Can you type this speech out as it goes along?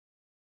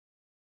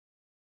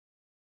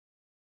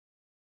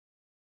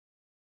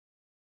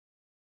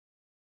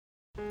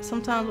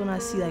Sometimes when I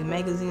see like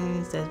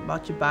magazines that's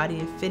about your body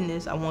and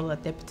fitness, I want to look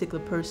like that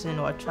particular person,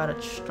 or I try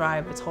to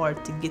strive as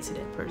hard to get to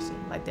that person,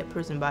 like that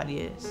person's body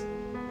is.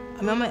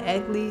 I mean, I'm an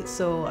athlete,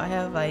 so I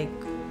have like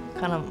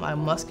kind of like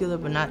muscular,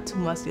 but not too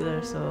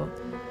muscular, so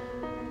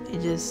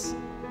it just,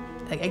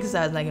 like,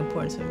 exercise is like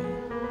important to me.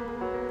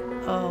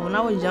 When I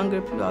was younger,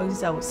 people always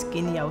said I was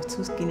skinny. I was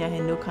too skinny. I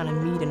had no kind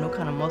of meat and no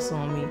kind of muscle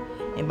on me.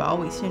 And by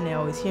always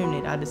hearing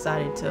it, I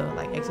decided to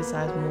like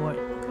exercise more.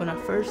 When I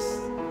first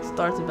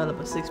started to develop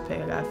a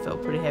six-pack, I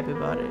felt pretty happy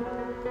about it.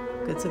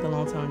 It took a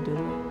long time to do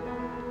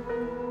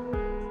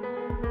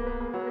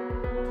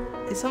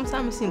it.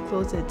 Sometimes it seems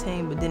close to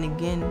attain, but then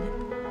again,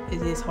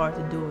 it is hard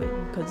to do it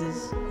because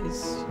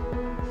it's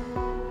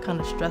kind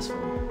of stressful.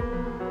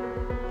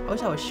 I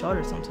wish I was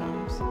shorter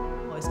sometimes.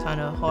 It's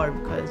kind of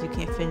hard because you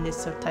can't fit in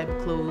this type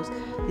of clothes.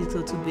 These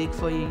clothes too big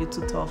for you. You're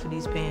too tall for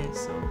these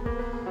pants. So,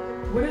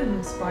 what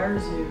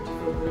inspires you to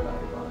feel good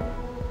about your body?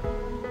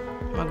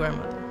 My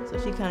grandmother. So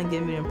she kind of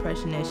gave me the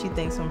impression that she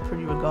thinks I'm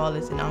pretty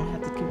regardless, and I don't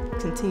have to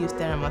continue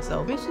staring at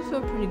myself. It makes me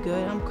feel pretty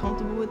good. I'm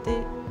comfortable with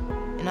it,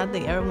 and I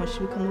think everyone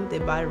should come with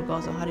their body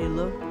regardless of how they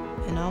look.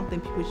 And I don't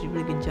think people should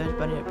really get judged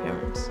by their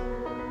appearance.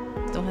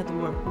 Don't have to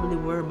really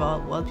worry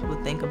about what other people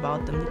think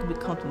about them. They can be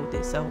comfortable with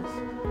themselves.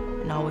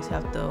 And I always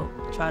have to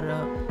try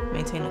to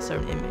maintain a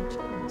certain image.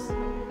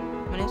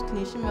 My name is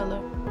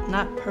Kenisha.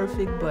 Not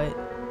perfect, but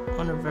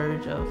on the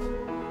verge of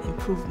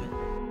improvement.